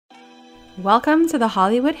Welcome to the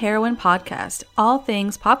Hollywood Heroine podcast. All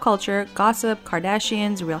things pop culture, gossip,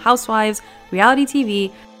 Kardashians, Real Housewives, reality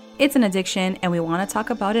TV. It's an addiction and we want to talk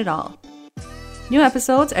about it all. New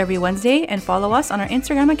episodes every Wednesday, and follow us on our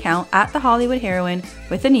Instagram account at the Hollywood Heroine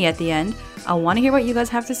with an E at the end. I want to hear what you guys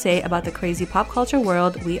have to say about the crazy pop culture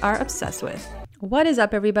world we are obsessed with. What is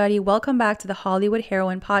up, everybody? Welcome back to the Hollywood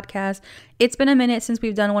Heroine podcast. It's been a minute since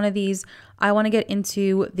we've done one of these. I want to get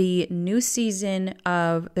into the new season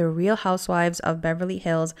of The Real Housewives of Beverly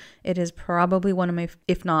Hills. It is probably one of my,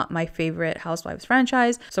 if not my favorite Housewives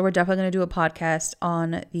franchise. So we're definitely going to do a podcast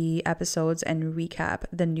on the episodes and recap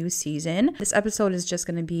the new season. This episode is just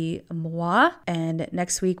going to be moi, and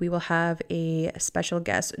next week we will have a special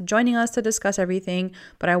guest joining us to discuss everything.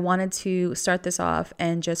 But I wanted to start this off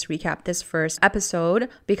and just recap this first episode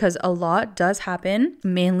because a lot does happen,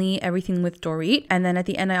 mainly everything with Dorit. And then at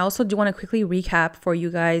the end, I also do want to quickly recap for you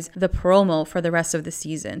guys the promo for the rest of the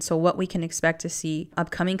season. So what we can expect to see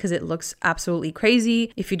upcoming, because it looks absolutely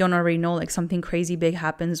crazy. If you don't already know, like something crazy big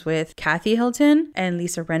happens with Kathy Hilton and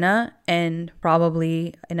Lisa Rinna and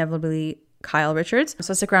probably inevitably Kyle Richards.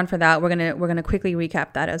 So stick around for that. We're gonna quickly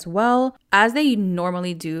recap that as well. As they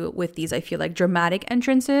normally do with these, I feel like dramatic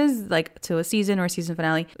entrances, like to a season or a season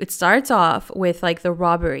finale, it starts off with like the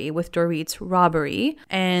robbery, with Dorit's robbery,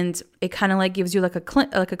 and it kind of like gives you like a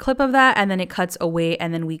clip of that, and then it cuts away,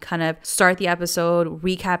 and then we kind of start the episode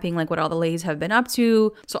recapping like what all the ladies have been up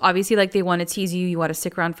to. So obviously, like they want to tease you. You want to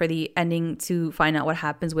stick around for the ending to find out what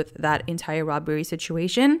happens with that entire robbery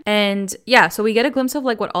situation. And yeah, so we get a glimpse of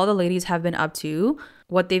like what all the ladies have been up to,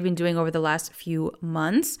 what they've been doing over the last few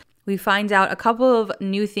months. We find out a couple of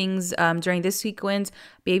new things during this sequence.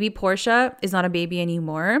 Baby Portia is not a baby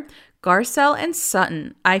anymore. Garcelle and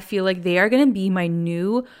Sutton, I feel like they are going to be my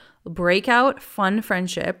new breakout fun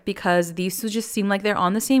friendship because these two just seem like they're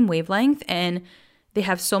on the same wavelength and they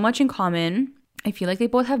have so much in common. I feel like they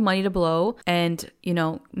both have money to blow and, you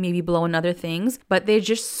know, maybe blow in other things, but they're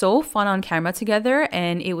just so fun on camera together,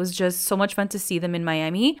 and it was just so much fun to see them in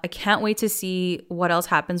Miami. I can't wait to see what else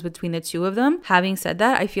happens between the two of them. Having said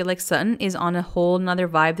that, I feel like Sutton is on a whole nother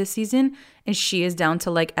vibe this season, and she is down to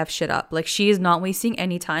like F shit up. Like she is not wasting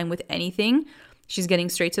any time with anything. She's getting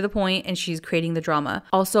straight to the point and she's creating the drama.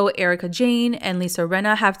 Also, Erika, Jayne, and Lisa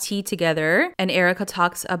Rinna have tea together, and Erika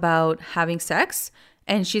talks about having sex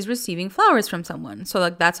and she's receiving flowers from someone. So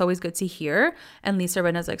like that's always good to hear. And Lisa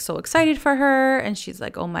Rinna's like so excited for her, and she's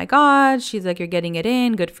like, oh my God. She's like, you're getting it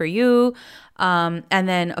in. Good for you. And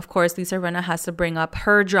then of course Lisa Rinna has to bring up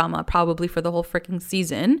her drama probably for the whole freaking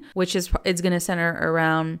season, which is it's gonna center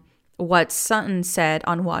around what Sutton said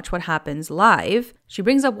on Watch What Happens Live. She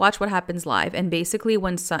brings up Watch What Happens Live, and basically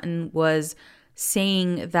when Sutton was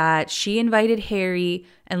saying that she invited Harry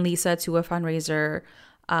and Lisa to a fundraiser,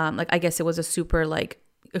 like I guess it was a super like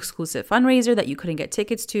exclusive fundraiser that you couldn't get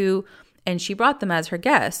tickets to, and she brought them as her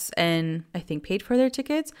guests and I think paid for their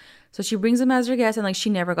tickets. So she brings them as her guests, and like she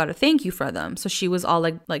never got a thank you for them. So she was all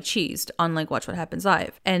like cheesed on like Watch What Happens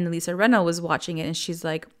Live. And Lisa Rinna was watching it and she's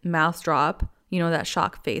like mouth drop, you know, that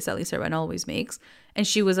shock face that Lisa Rinna always makes. And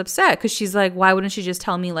she was upset because she's like, why wouldn't she just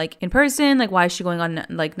tell me like in person? Like, why is she going on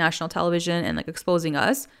like national television and like exposing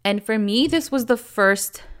us? And for me, this was the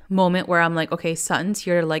first moment where I'm like, okay, Sutton's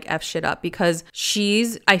here to like F shit up, because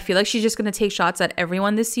I feel like she's just gonna take shots at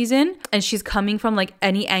everyone this season, and she's coming from like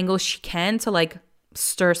any angle she can to like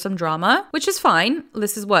stir some drama, which is fine.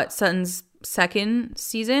 This is what Sutton's second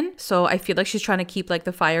season, so I feel like she's trying to keep like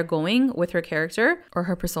the fire going with her character or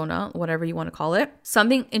her persona, whatever you want to call it.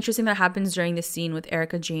 Something interesting that happens during this scene with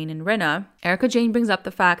Erika, Jayne, and Rinna. Erika Jayne brings up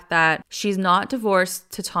the fact that she's not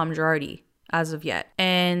divorced to Tom Girardi as of yet,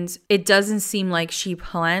 and it doesn't seem like she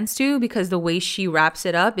plans to, because the way she wraps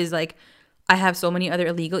it up is like, I have so many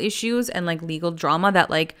other legal issues and like legal drama that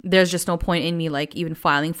like there's just no point in me like even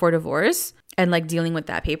filing for divorce and like dealing with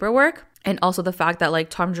that paperwork. And also the fact that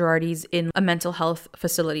like Tom Girardi's in a mental health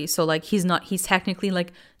facility, so like he's technically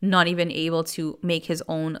like not even able to make his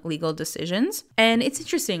own legal decisions. And it's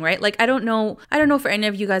interesting, right? Like I don't know for any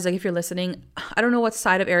of you guys, like if you're listening, I don't know what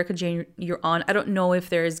side of Erika Jayne you're on. I don't know if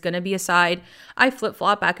there's gonna be a side. I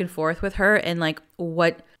flip-flop back and forth with her and like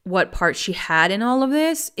what part she had in all of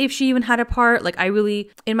this, if she even had a part. Like I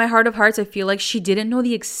really, in my heart of hearts, I feel like she didn't know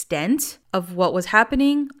the extent of what was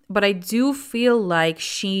happening, but I do feel like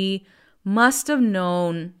she must have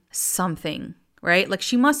known something, right? Like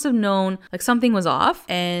she must have known like something was off.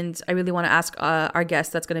 And I really want to ask our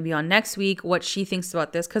guest that's going to be on next week what she thinks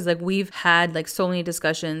about this, because like we've had like so many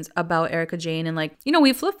discussions about Erika Jayne, and like, you know,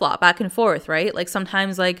 we flip-flop back and forth, right? Like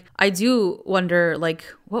sometimes like I do wonder like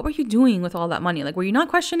what were you doing with all that money? Like, were you not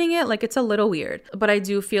questioning it? Like, it's a little weird. But I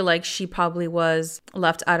do feel like she probably was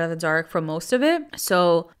left out of the dark for most of it.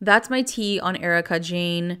 So that's my tea on Erika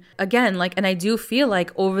Jayne. Again, like, and I do feel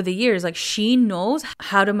like over the years, like, she knows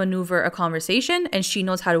how to maneuver a conversation and she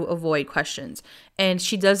knows how to avoid questions. And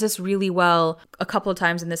she does this really well a couple of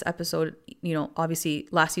times in this episode. You know, obviously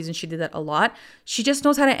last season she did that a lot. She just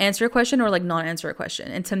knows how to answer a question or like not answer a question.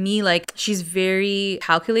 And to me, like, she's very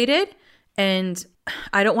calculated. And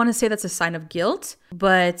I don't want to say that's a sign of guilt,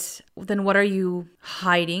 but then what are you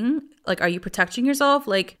hiding? Like, are you protecting yourself?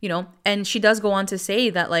 Like, you know, and she does go on to say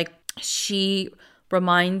that, like, she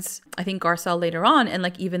reminds, I think, Garcelle later on, and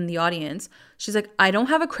like even the audience, she's like, I don't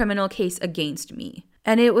have a criminal case against me.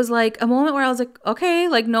 And it was like a moment where I was like, okay,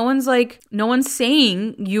 like no one's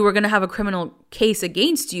saying you were going to have a criminal case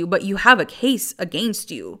against you, but you have a case against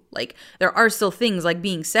you. Like, there are still things like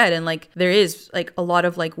being said, and like there is like a lot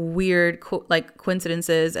of like weird like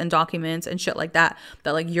coincidences and documents and shit like that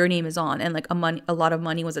like your name is on, and like a lot of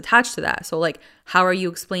money was attached to that. So like, how are you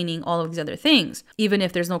explaining all of these other things even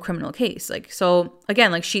if there's no criminal case? Like, so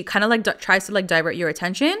again, like she kind of like tries to like divert your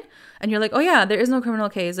attention. And you're like, oh yeah, there is no criminal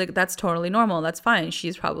case. Like, that's totally normal. That's fine.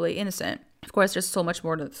 She's probably innocent. Of course, there's so much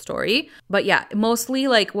more to the story. But yeah, mostly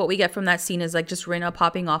like what we get from that scene is like just Rinna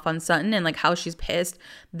popping off on Sutton and like how she's pissed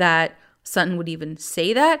that Sutton would even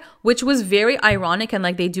say that, which was very ironic. And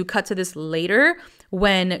like they do cut to this later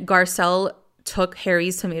when Garcelle took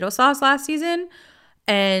Harry's tomato sauce last season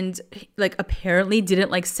and like apparently didn't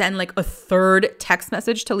like send like a third text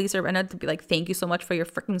message to Lisa Rinna to be like, thank you so much for your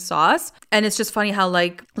freaking sauce. And it's just funny how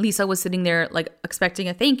like Lisa was sitting there like expecting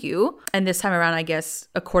a thank you, and this time around, I guess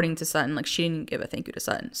according to Sutton, like she didn't give a thank you to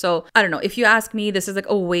Sutton. So I don't know, if you ask me, this is like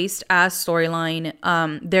a waste ass storyline.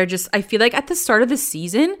 They're just, I feel like at the start of the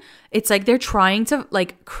season, it's like they're trying to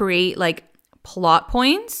like create like plot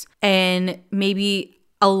points, and maybe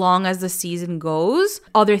along as the season goes,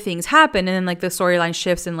 other things happen, and then like the storyline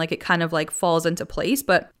shifts and like it kind of like falls into place.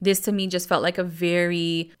 But this to me just felt like a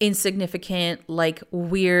very insignificant, like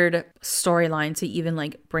weird storyline to even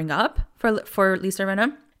like bring up for Lisa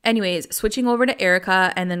Rinna. Anyways, switching over to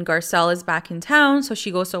Erika, and then Garcelle is back in town, so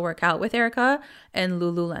she goes to work out with Erika and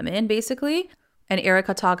Lululemon basically. And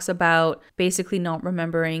Erika talks about basically not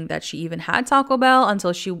remembering that she even had Taco Bell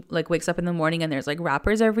until she like wakes up in the morning and there's like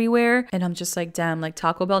wrappers everywhere. And I'm just like, damn, like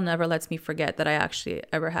Taco Bell never lets me forget that I actually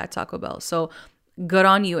ever had Taco Bell. So good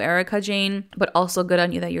on you, Erika Jayne, but also good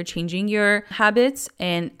on you that you're changing your habits.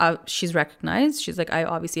 And she's recognized. She's like, I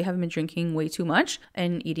obviously haven't been drinking way too much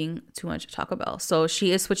and eating too much Taco Bell. So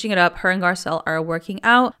she is switching it up. Her and Garcelle are working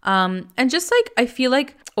out. And just like, I feel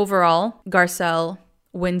like overall, Garcelle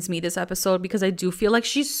wins me this episode because I do feel like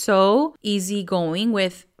she's so easygoing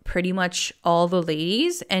with pretty much all the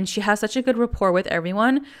ladies, and she has such a good rapport with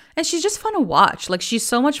everyone, and she's just fun to watch. Like, she's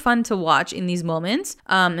so much fun to watch in these moments,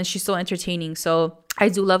 and she's so entertaining. So I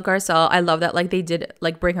do love Garcelle. I love that like they did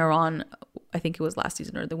like bring her on, I think it was last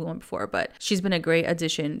season or the one before, but she's been a great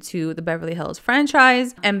addition to the Beverly Hills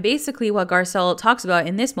franchise. And basically what Garcelle talks about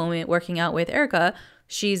in this moment working out with Erika,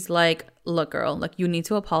 she's like, look girl, like you need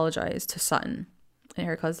to apologize to Sutton. And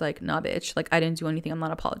Erika's like, nah, bitch. Like, I didn't do anything. I'm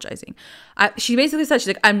not apologizing. She basically said, she's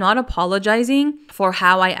like, I'm not apologizing for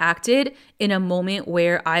how I acted in a moment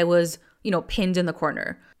where I was, you know, pinned in the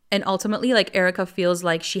corner. And ultimately, like, Erika feels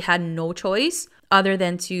like she had no choice other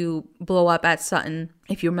than to blow up at Sutton.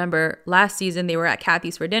 If you remember last season, they were at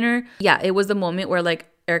Kathy's for dinner. Yeah, it was the moment where like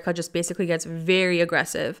Erika just basically gets very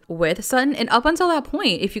aggressive with Sutton. And up until that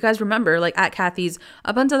point, if you guys remember, like at Kathy's,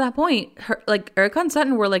 up until that point, like Erika and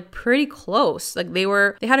Sutton were like pretty close. Like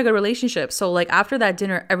they had a good relationship. So like after that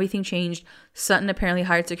dinner, everything changed. Sutton apparently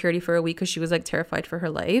hired security for a week because she was like terrified for her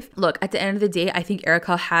life. Look, at the end of the day, I think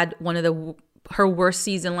Erika had one of her worst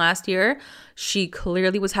season last year. She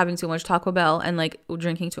clearly was having too much Taco Bell and like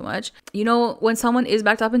drinking too much. You know, when someone is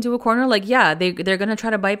backed up into a corner, like, yeah, they're gonna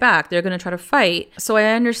try to bite back. They're gonna try to fight. So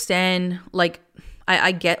I understand, like,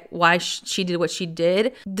 I get why she did what she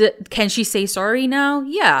did. Can she say sorry now?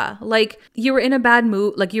 Yeah. Like, you were in a bad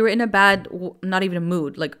mood. Like, you were in a bad, not even a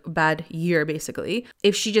mood, like bad year, basically.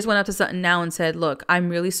 If she just went up to Sutton now and said, look, I'm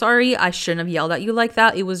really sorry. I shouldn't have yelled at you like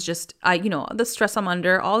that. It was just, you know, the stress I'm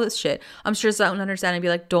under, all this shit. I'm sure Sutton would understand and be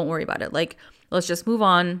like, don't worry about it. Like, let's just move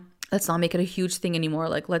on. Let's not make it a huge thing anymore.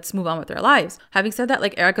 Like, let's move on with our lives. Having said that,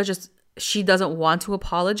 like, Erika she doesn't want to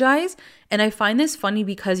apologize. And I find this funny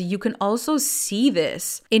because you can also see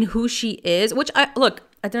this in who she is, which look,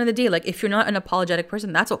 at the end of the day, like if you're not an apologetic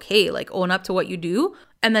person, that's okay. Like own up to what you do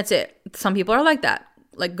and that's it. Some people are like that,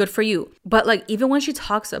 like good for you. But like even when she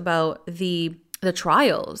talks about the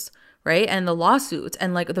trials right? And the lawsuits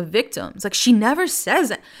and like the victims. Like she never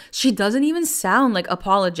says it. She doesn't even sound like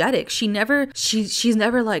apologetic. She's never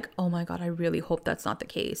like, oh my God, I really hope that's not the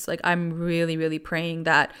case. Like I'm really, really praying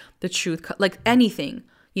that the truth, like anything,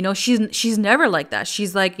 you know, she's never like that.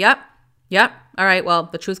 She's like, yep. All right, well,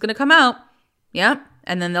 the truth's gonna come out. Yep.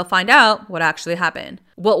 And then they'll find out what actually happened.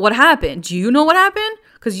 Well, what happened? Do you know what happened?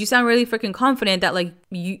 Because you sound really freaking confident that like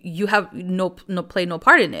you have no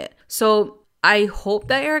part in it. So I hope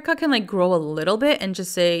that Erika can like grow a little bit and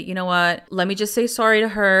just say, you know what, let me just say sorry to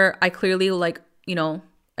her. I clearly like, you know,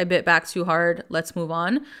 I bit back too hard. Let's move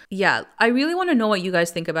on. Yeah, I really want to know what you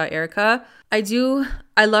guys think about Erika.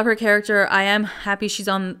 I love her character. I am happy she's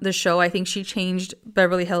on the show. I think she changed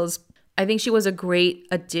Beverly Hills. I think she was a great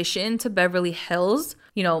addition to Beverly Hills.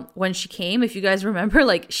 You know, when she came, if you guys remember,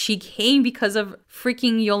 like she came because of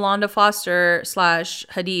freaking Yolanda Foster /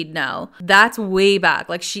 Hadid now. That's way back.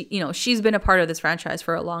 Like she, you know, she's been a part of this franchise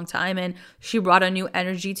for a long time and she brought a new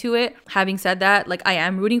energy to it. Having said that, like I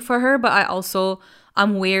am rooting for her, but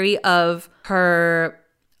I'm wary of her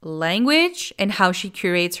language and how she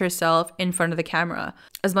curates herself in front of the camera.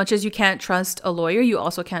 As much as you can't trust a lawyer, you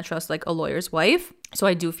also can't trust like a lawyer's wife. So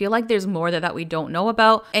I do feel like there's more that we don't know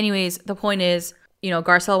about. Anyways, the point is, you know,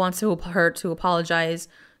 Garcelle wants her to apologize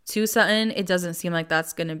to Sutton. It doesn't seem like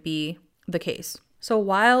that's going to be the case. So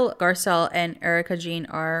while Garcelle and Erika Jayne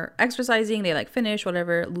are exercising, they like finish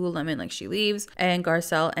whatever, Lululemon, like she leaves, and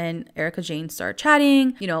Garcelle and Erika Jayne start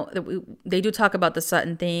chatting. You know, they do talk about the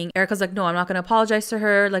Sutton thing. Erika's like, no, I'm not going to apologize to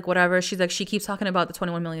her, like whatever. She's like, she keeps talking about the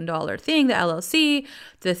 $21 million thing, the LLC,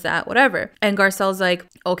 this, that, whatever. And Garcelle's like,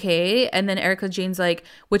 okay. And then Erika Jayne's like,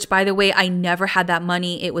 which by the way, I never had that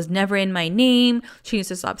money. It was never in my name. She needs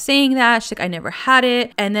to stop saying that. She's like, I never had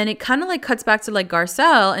it. And then it kind of like cuts back to like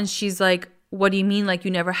Garcelle and she's like, what do you mean? Like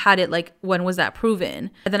you never had it? Like when was that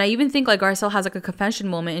proven? And then I even think like Garcelle has like a confession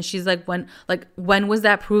moment and she's like, when was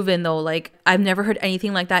that proven though? Like I've never heard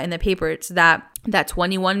anything like that in the paper. It's that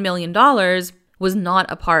 $21 million was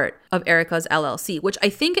not a part of Erika's LLC, which I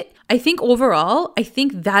think overall, I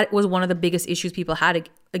think that was one of the biggest issues people had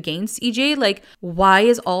against EJ. Like, why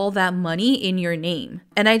is all that money in your name?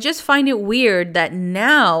 And I just find it weird that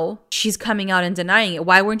now she's coming out and denying it.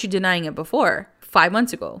 Why weren't you denying it before? 5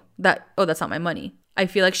 months ago, that's not my money. I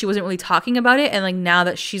feel like she wasn't really talking about it. And like now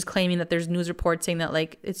that she's claiming that there's news reports saying that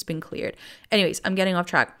like it's been cleared. Anyways, I'm getting off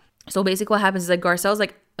track. So basically what happens is like Garcelle's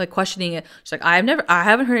like questioning it. She's like, I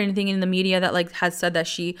haven't heard anything in the media that like has said that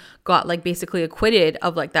she got like basically acquitted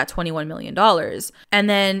of like that $21 million. And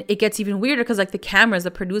then it gets even weirder because like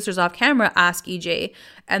the producers off camera ask EJ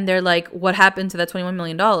and they're like, what happened to that $21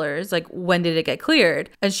 million? Like, when did it get cleared?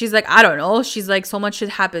 And she's like, I don't know. She's like, so much shit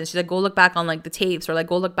happened. She's like, go look back on like the tapes or like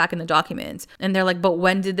go look back in the documents. And they're like, but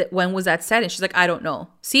when was that said? And she's like, I don't know.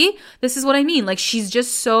 See, this is what I mean. Like,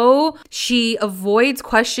 she avoids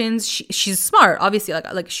questions. She's smart, obviously,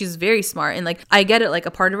 like she's very smart. And like, I get it. Like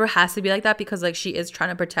a part of her has to be like that because like she is trying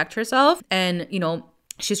to protect herself. And, you know,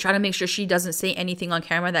 she's trying to make sure she doesn't say anything on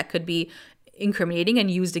camera that could be incriminating and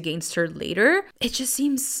used against her later. It just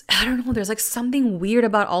seems, I don't know, there's like something weird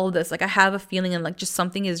about all of this. Like I have a feeling and like just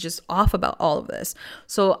something is just off about all of this.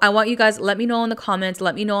 So I want you guys, let me know in the comments,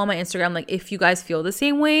 let me know on my Instagram, like if you guys feel the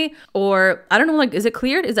same way, or I don't know, like is it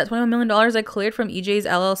cleared? Is that $21 million like cleared from EJ's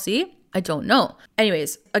LLC? I don't know.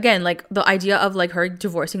 Anyways, again, like the idea of like her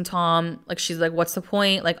divorcing Tom, like she's like, what's the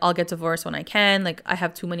point? Like I'll get divorced when I can. Like I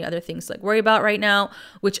have too many other things to like worry about right now,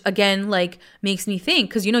 which again, like makes me think,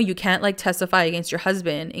 because you know, you can't like testify against your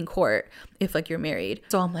husband in court if like you're married.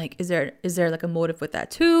 So I'm like, is there like a motive with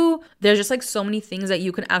that too? There's just like so many things that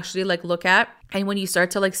you can actually like look at. And when you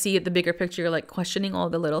start to like see the bigger picture, you're like questioning all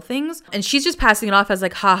the little things. And she's just passing it off as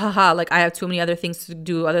like, ha ha ha, like I have too many other things to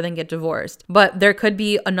do other than get divorced. But there could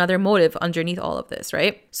be another motive underneath all of this,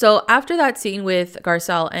 right? So after that scene with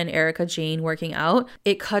Garcelle and Erika Jayne working out,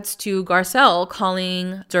 it cuts to Garcelle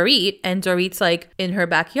calling Dorit, and Dorit's like in her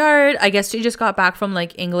backyard. I guess she just got back from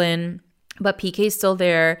like England, but PK's still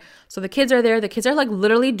there. So the kids are there. The kids are like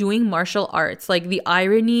literally doing martial arts. Like the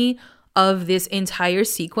irony of this entire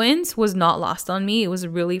sequence was not lost on me. It was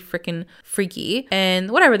really freaking freaky.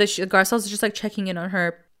 And whatever, Garcelle's just like checking in on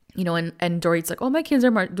her, you know, and Dorit's like, oh, my kids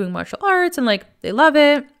are doing martial arts and like they love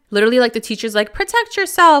it. Literally, like the teacher's like, protect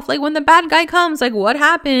yourself. Like when the bad guy comes, like what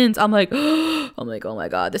happens? I'm like, oh my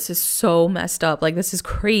God, this is so messed up. Like this is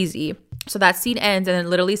crazy. So that scene ends and it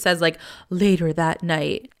literally says like later that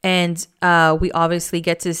night. And we obviously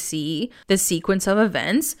get to see the sequence of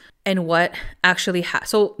events and what actually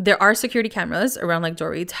so there are security cameras around like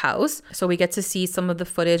Dorit's house. So we get to see some of the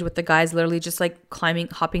footage with the guys literally just like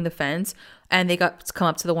hopping the fence, and they come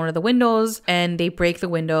up to one of the windows and they break the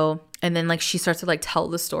window. And then like she starts to like tell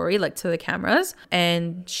the story like to the cameras,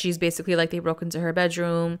 and she's basically like, they broke into her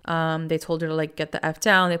bedroom. They told her to like get the F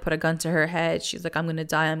down. They put a gun to her head. She's like, I'm gonna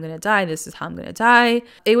die. This is how I'm gonna die.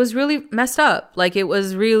 It was really messed up. Like it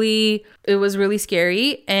was really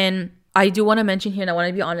scary. And I do want to mention here, and I want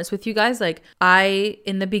to be honest with you guys, like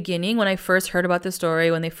in the beginning, when I first heard about the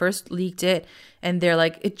story, when they first leaked it, and they're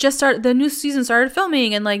like, it just started, the new season started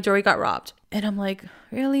filming, and like Dorit got robbed. And I'm like,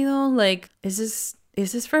 really though? Like, is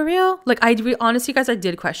this for real? Like, honestly, guys, I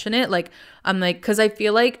did question it. Like, I'm like, because I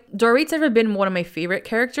feel like Dorit's never been one of my favorite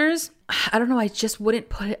characters. I don't know. I just wouldn't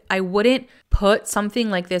put something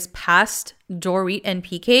like this past Dorit and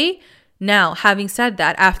PK. Now, having said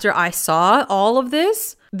that, after I saw all of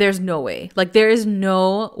this, there's no way. Like, there is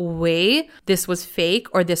no way this was fake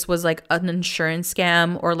or this was like an insurance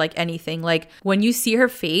scam or like anything. Like, when you see her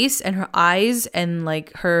face and her eyes and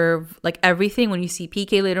like her, like everything, when you see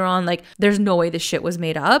PK later on, like, there's no way this shit was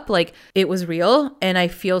made up. Like, it was real. And I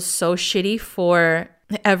feel so shitty for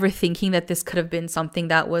ever thinking that this could have been something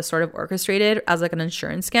that was sort of orchestrated as like an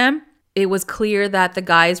insurance scam. It was clear that the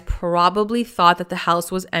guys probably thought that the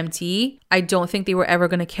house was empty. I don't think they were ever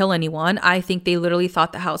going to kill anyone. I think they literally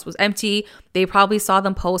thought the house was empty. They probably saw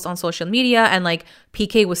them post on social media, and like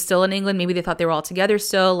PK was still in England. Maybe they thought they were all together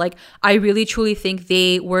still. Like, I really truly think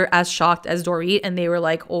they were as shocked as Dorit, and they were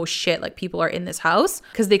like, oh shit, like people are in this house,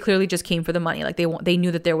 because they clearly just came for the money. Like they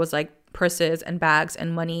knew that there was like purses and bags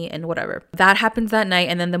and money and whatever. That happens that night,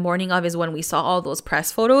 and then the morning of is when we saw all those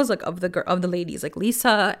press photos like of the ladies, like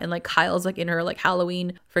Lisa and like Kyle's like in her like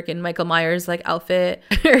Halloween freaking Michael Myers like outfit.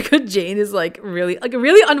 Erika Jayne is like really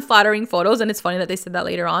unflattering photos, and it's funny that they said that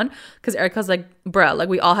later on, because Erika's like, bruh, like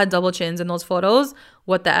we all had double chins in those photos.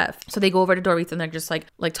 What the F? So they go over to Dorit and they're just like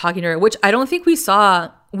talking to her, which I don't think we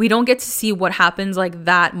saw. We don't get to see what happens like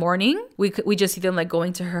that morning. We just see them like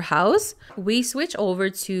going to her house. We switch over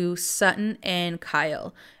to Sutton and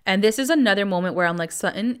Kyle. And this is another moment where I'm like,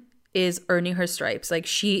 Sutton is earning her stripes. Like,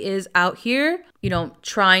 she is out here, you know,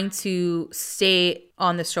 trying to stay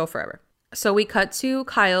on this show forever. So we cut to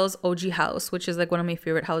Kyle's OG house, which is like one of my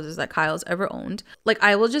favorite houses that Kyle's ever owned. Like,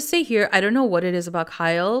 I will just say here, I don't know what it is about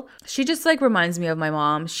Kyle. She just like reminds me of my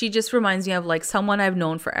mom. She just reminds me of like someone I've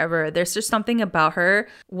known forever. There's just something about her.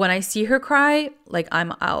 When I see her cry, like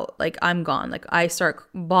I'm out, like I'm gone. Like I start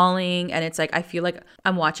bawling, and it's like I feel like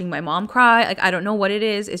I'm watching my mom cry. Like, I don't know what it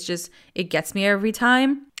is. It's just, it gets me every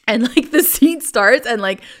time. And like the scene starts and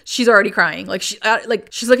like she's already crying. Like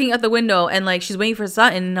she's looking at the window and like she's waiting for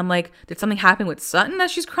Sutton. And I'm like, did something happen with Sutton that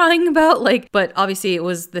she's crying about? Like, but obviously it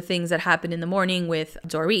was the things that happened in the morning with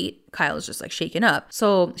Dorit. Kyle's just like shaken up.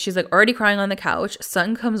 So she's like already crying on the couch.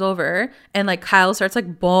 Sutton comes over and like Kyle starts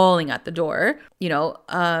like bawling at the door, you know,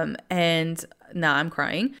 and now I'm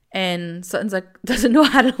crying. And Sutton's like, doesn't know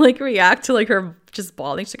how to like react to like her just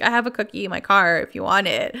bawling. She's like, I have a cookie in my car if you want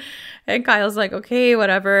it. And Kyle's like, okay,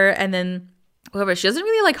 whatever. And then whatever, she doesn't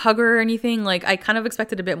really like hug her or anything. Like, I kind of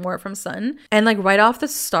expected a bit more from Sutton. And like right off the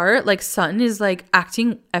start, like Sutton is like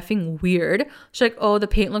acting effing weird. She's like, oh, the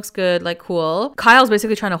paint looks good, like cool. Kyle's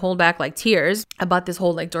basically trying to hold back like tears about this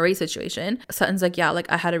whole like Dorit situation. Sutton's like, yeah, like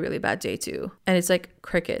I had a really bad day too. And it's like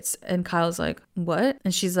crickets. And Kyle's like, what?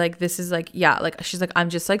 And she's like, this is like, yeah, like she's like, I'm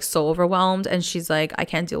just like so overwhelmed. And she's like, I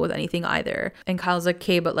can't deal with anything either. And Kyle's like,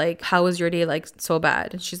 okay, but like how was your day like so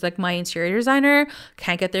bad? And she's like, my interior designer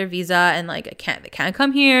can't get their visa, and like they can't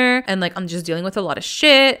come here, and like I'm just dealing with a lot of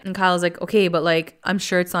shit. And Kyle's like, okay, but like I'm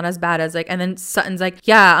sure it's not as bad as like, and then Sutton's like,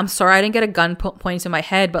 yeah, I'm sorry I didn't get a gun pointed to my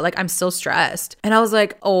head, but like I'm still stressed. And I was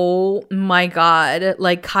like, oh my god,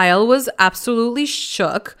 like Kyle was absolutely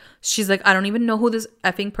shook. She's like, I don't even know who this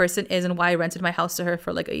effing person is and why I rented my house to her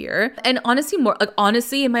for like a year. And honestly,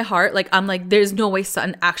 in my heart, like I'm like, there's no way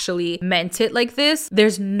Sutton actually meant it like this.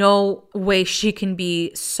 There's no way she can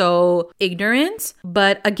be so ignorant.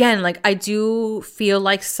 But again, like I do feel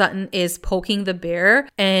like Sutton is poking the bear,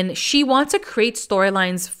 and she wants to create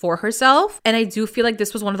storylines for herself. And I do feel like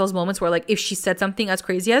this was one of those moments where like if she said something as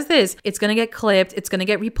crazy as this, it's gonna get clipped, it's gonna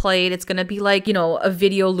get replayed, it's gonna be like, you know, a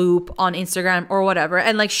video loop on Instagram or whatever,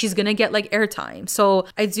 and like she's gonna get like airtime. So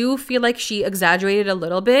I do feel like she exaggerated a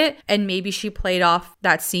little bit, and maybe she played off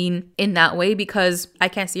that scene in that way, because I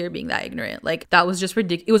can't see her being that ignorant. Like that was just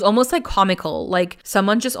ridiculous. It was almost like comical. Like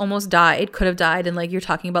someone just almost died, could have died, and like you're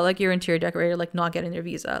talking about like your interior decorator like not getting their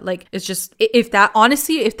visa. Like it's just, if that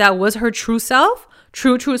was her true self,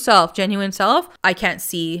 genuine self, I can't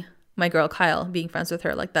see my girl Kyle being friends with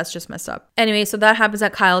her. Like that's just messed up. Anyway, so that happens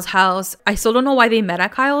at Kyle's house. I still don't know why they met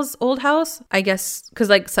at Kyle's old house. I guess because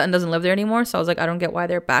like Sutton doesn't live there anymore, so I was like, I don't get why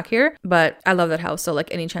they're back here, but I love that house. So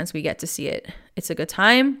like any chance we get to see it, It's a good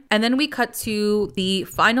time. And then we cut to the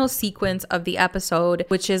final sequence of the episode,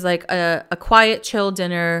 which is like a quiet, chill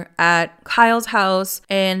dinner at Kyle's house.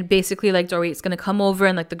 And basically like Dorit's gonna come over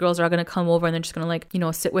and like the girls are all gonna come over and they're just gonna like, you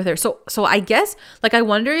know, sit with her. So I guess like I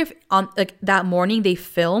wonder if on like that morning they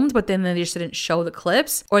filmed, but then they just didn't show the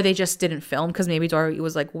clips, or they just didn't film because maybe Dorit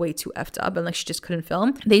was like way too effed up and like she just couldn't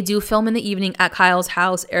film. They do film in the evening at Kyle's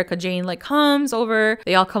house. Erika, Jayne like comes over.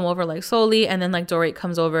 They all come over like slowly, and then like Dorit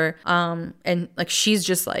comes over and like she's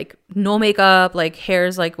just like no makeup, like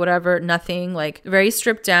hair's like whatever, nothing, like very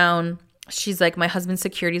stripped down. She's like, my husband's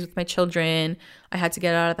security's with my children. I had to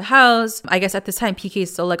get out of the house. I guess at this time, PK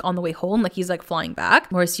is still like on the way home. Like he's like flying back.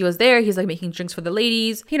 Mauricio's there. He's like making drinks for the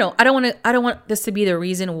ladies. You know, I don't want this to be the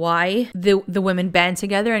reason why the women band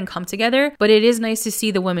together and come together. But it is nice to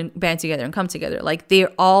see the women band together and come together. Like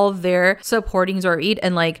they're all there supporting Dorit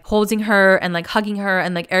and like holding her and like hugging her.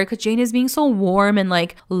 And like Erika Jayne is being so warm and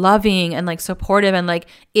like loving and like supportive. And like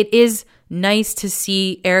it is nice to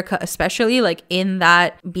see Erika, especially like in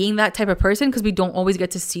that being that type of person, because we don't always get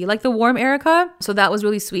to see like the warm Erika. So that was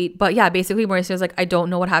really sweet. But yeah, basically Mauricio was like, I don't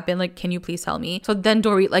know what happened, like can you please tell me? So then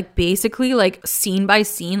Dorit like basically like scene by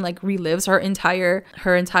scene like relives her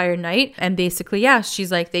entire night. And basically yeah, she's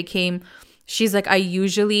like she's like,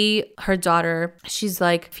 her daughter, she's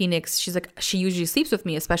like, Phoenix, she's like, she usually sleeps with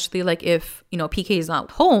me, especially like if, you know, PK is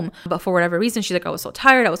not home. But for whatever reason, she's like, I was so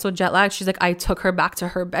tired. I was so jet lagged. She's like, I took her back to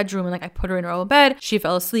her bedroom and like I put her in her own bed. She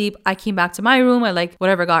fell asleep. I came back to my room. I like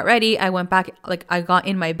whatever got ready. I went back, like I got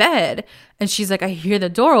in my bed. And she's like, I hear the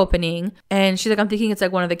door opening. And she's like, I'm thinking it's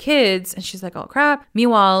like one of the kids. And she's like, oh crap.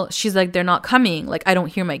 Meanwhile, she's like, they're not coming. Like, I don't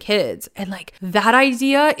hear my kids. And like, that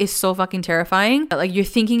idea is so fucking terrifying. Like, you're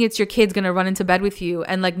thinking it's your kids gonna run into bed with you.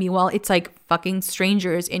 And like, meanwhile, it's like fucking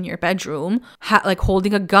strangers in your bedroom, like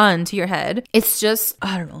holding a gun to your head. It's just,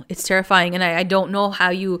 I don't know. It's terrifying. And I don't know how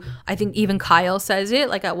I think even Kyle says it.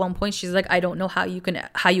 Like at one point, she's like, I don't know how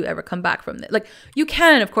you ever come back from it. Like, you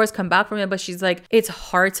can, of course, come back from it. But she's like, it's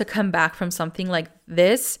hard to come back from something like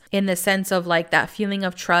this in the sense of like that feeling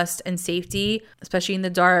of trust and safety, especially in the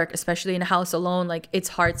dark, especially in a house alone. Like it's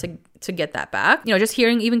hard to get that back. You know, just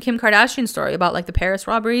hearing even Kim Kardashian's story about like the Paris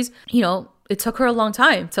robberies, you know, it took her a long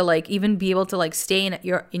time to like even be able to like stay in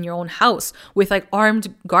your own house with like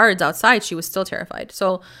armed guards outside. She was still terrified.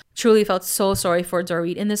 So truly felt so sorry for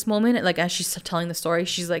Dorit in this moment. Like as she's telling the story,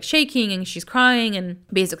 she's like shaking and she's crying, and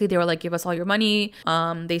basically they were like, give us all your money.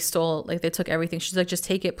 They took everything. She's like, just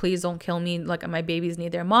take it, please don't kill me. Like my babies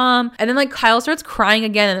need their mom. And then like Kyle starts crying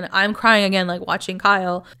again, and I'm crying again, like watching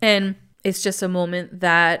Kyle. And it's just a moment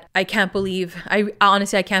that I can't believe. I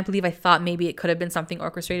honestly can't believe. I thought maybe it could have been something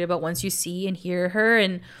orchestrated, but once you see and hear her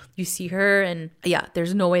and you see her, and yeah,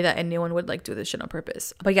 there's no way that anyone would like do this shit on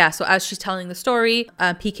purpose. But yeah, so as she's telling the story,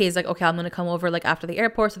 PK is like, okay, I'm gonna come over like after the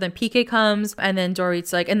airport. So then PK comes, and then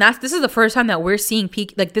Dorit's like, and this is the first time that we're seeing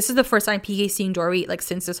PK. Like this is the first time PK seeing Dorit like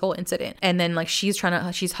since this whole incident. And then like she's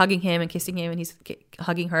hugging him and kissing him, and he's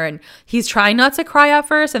hugging her, and he's trying not to cry at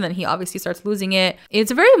first, and then he obviously starts losing it.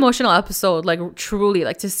 It's a very emotional episode, like truly,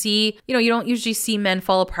 like to see, you know, you don't usually see men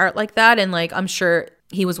fall apart like that, and like I'm sure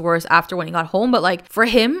he was worse after when he got home, but like for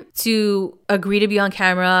him to agree to be on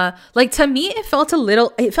camera, like to me it felt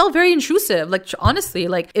very intrusive. Like honestly,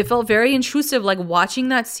 like it felt very intrusive, like watching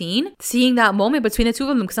that scene, seeing that moment between the two of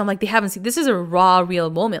them, because I'm like, they haven't seen, this is a raw, real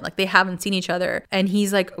moment, like they haven't seen each other, and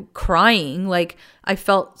he's like crying. Like I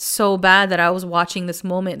felt so bad that I was watching this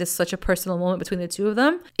moment, this such a personal moment between the two of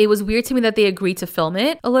them. It was weird to me that they agreed to film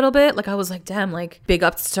it a little bit. Like I was like, damn, like big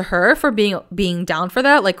ups to her for being down for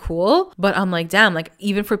that, like cool. But I'm like, damn, like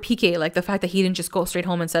even for PK, like the fact that he didn't just go straight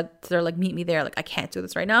home and said to her, like, meet me there, like I can't do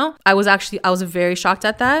this right now. I was very shocked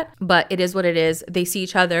at that, but it is what it is. They see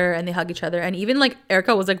each other and they hug each other, and even like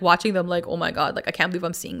Erika was like watching them like, oh my god, like I can't believe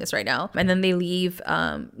I'm seeing this right now. And then they leave.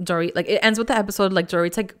 Dorit, like it ends with the episode like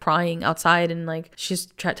Dorit's like crying outside, and like she's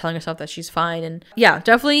telling herself that she's fine. And yeah,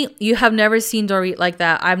 definitely you have never seen Dorit like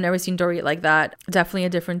that. I've never seen Dorit like that. Definitely a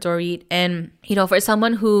different Dorit. And you know, for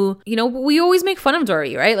someone who, you know, we always make fun of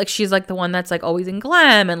Dorit, right? Like she's like the one that's like always in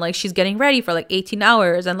glam, and like she's getting ready for like 18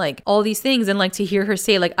 hours and like all these things, and like to hear her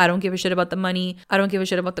say like, I don't give a shit about the money, I don't give a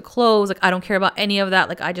shit about the clothes, like I don't care about any of that,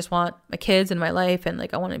 like I just want my kids and my life, and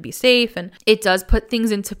like I want to be safe. And it does put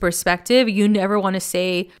things into perspective. You never want to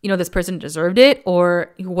say, you know, this person deserved it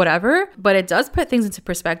or whatever, but it does put put things into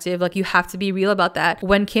perspective. Like, you have to be real about that.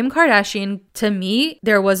 When Kim Kardashian, to me,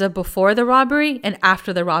 there was a before the robbery and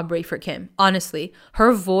after the robbery for Kim. Honestly,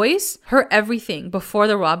 her voice, her everything before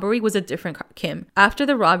the robbery was a different Kim. After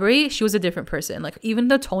the robbery, she was a different person. Like, even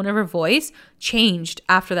the tone of her voice changed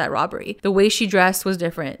after that robbery. The way she dressed was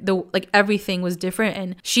different. Like, everything was different.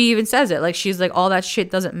 And she even says it. Like, she's like, all that shit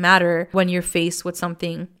doesn't matter when you're faced with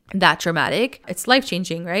something that dramatic. It's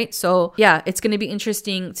life-changing, right? So yeah, it's going to be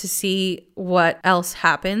interesting to see what else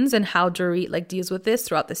happens and how Dorit like deals with this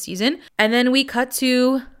throughout the season. And then we cut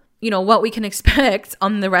to, you know, what we can expect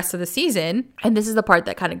on the rest of the season. And this is the part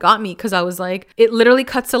that kind of got me, because I was like, it literally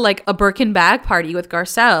cuts to like a Birkin bag party with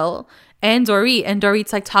Garcelle and Dorit, and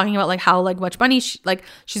Dorit's like talking about like how like much money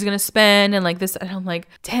she's gonna spend and like this, and I'm like,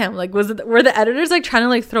 damn, like were the editors like trying to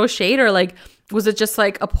like throw shade, or like was it just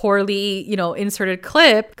like a poorly, you know, inserted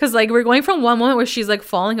clip? Because like we're going from one moment where she's like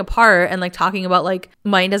falling apart and like talking about like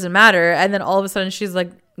money doesn't matter, and then all of a sudden she's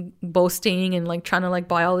like boasting and like trying to like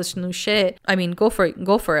buy all this new shit. I mean, go for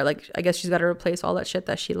it. Like, I guess she's got to replace all that shit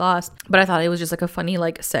that she lost. But I thought it was just like a funny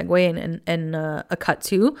like segue and a cut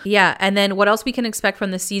too. Yeah. And then what else we can expect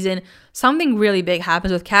from this season? Something really big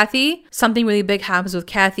happens with Kathy. Something really big happens with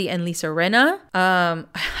Kathy and Lisa Rinna.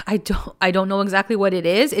 I don't know exactly what it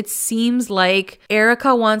is. It seems like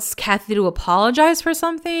Erika wants Kathy to apologize for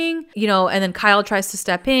something, you know, and then Kyle tries to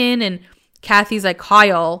step in, and Kathy's like,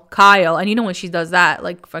 Kyle. And you know, when she does that,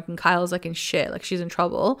 like fucking Kyle's like in shit, like she's in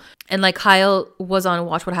trouble. And like Kyle was on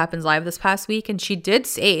Watch What Happens Live this past week, and she did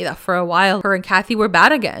say that for a while her and Kathy were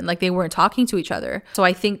bad again. Like they weren't talking to each other. So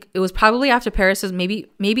I think it was probably after Paris's,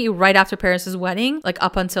 maybe right after Paris's wedding, like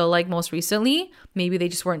up until like most recently, maybe they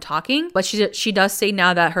just weren't talking. But she does say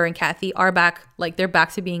now that her and Kathy are back, like they're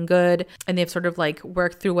back to being good, and they've sort of like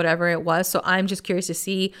worked through whatever it was. So I'm just curious to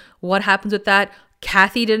see what happens with that.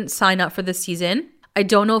 Kathy didn't sign up for this season. I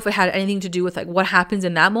don't know if it had anything to do with like what happens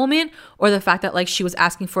in that moment, or the fact that like she was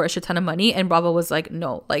asking for a shit ton of money and Bravo was like,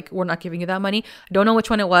 no, like we're not giving you that money. I don't know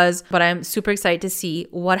which one it was, but I'm super excited to see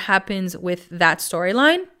what happens with that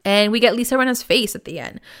storyline. And we get Lisa Rinna's face at the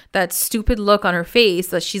end. That stupid look on her face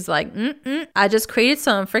that she's like, I just created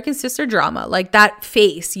some freaking sister drama. Like that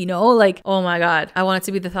face, you know, like, oh my God. I want it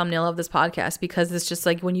to be the thumbnail of this podcast, because it's just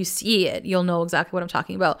like when you see it, you'll know exactly what I'm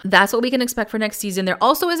talking about. That's what we can expect for next season. There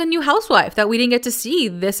also is a new housewife that we didn't get to see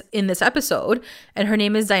in this episode. And her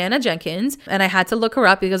name is Diana Jenkins. And I had to look her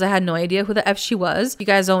up because I had no idea who the F she was. If you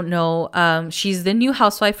guys don't know, she's the new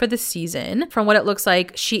housewife for this season. From what it looks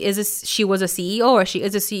like, she was a CEO, or she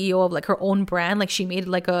is a CEO of like her own brand. Like she made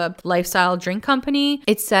like a lifestyle drink company.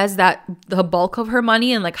 It says that the bulk of her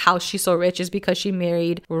money and like how she's so rich is because she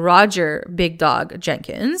married Roger Big Dog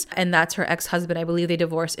Jenkins, and that's her ex-husband. I believe they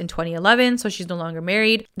divorced in 2011, so she's no longer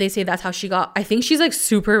married. They say that's how she got, I think she's like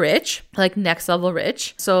super rich, like next level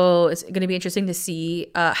rich. So it's going to be interesting to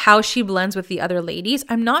see how she blends with the other ladies.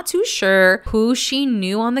 I'm not too sure who she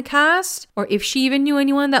knew on the cast, or if she even knew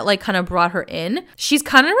anyone that like kind of brought her in. She's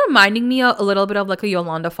kind of reminding me a little bit of like a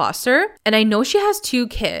Yolanda Foster. And I know she has 2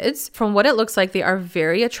 kids. From what it looks like, they are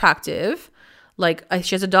very attractive. Like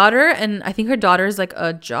she has a daughter, and I think her daughter is like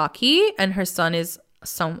a jockey, and her son is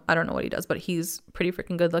I don't know what he does, but he's pretty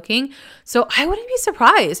freaking good looking. So I wouldn't be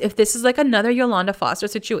surprised if this is like another Yolanda Foster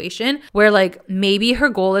situation, where like maybe her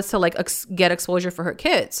goal is to like get exposure for her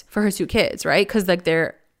 2 kids, right? Because like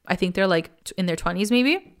I think they're like in their 20s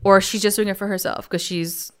maybe, or she's just doing it for herself because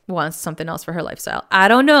she's wants something else for her lifestyle. I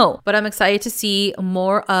don't know, but I'm excited to see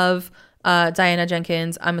more of Diana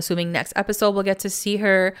Jenkins. I'm assuming next episode we'll get to see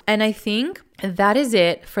her. And I think that is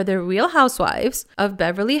it for the Real Housewives of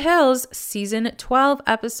Beverly Hills season 12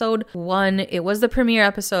 episode 1. It was the premiere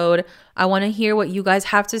episode. I want to hear what you guys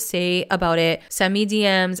have to say about it. Send me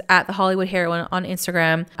DMs at the Hollywood Heroine on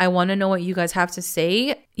Instagram. I want to know what you guys have to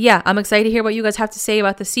say. Yeah, I'm excited to hear what you guys have to say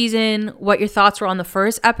about the season, what your thoughts were on the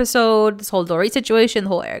first episode, this whole Dorit situation, the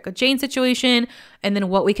whole Erika Jayne situation, and then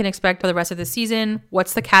what we can expect for the rest of the season.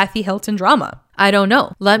 What's the Kathy Hilton drama? I don't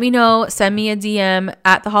know. Let me know. Send me a DM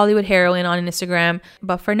at the Hollywood Heroine on Instagram.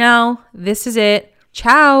 But for now, this is it.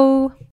 Ciao.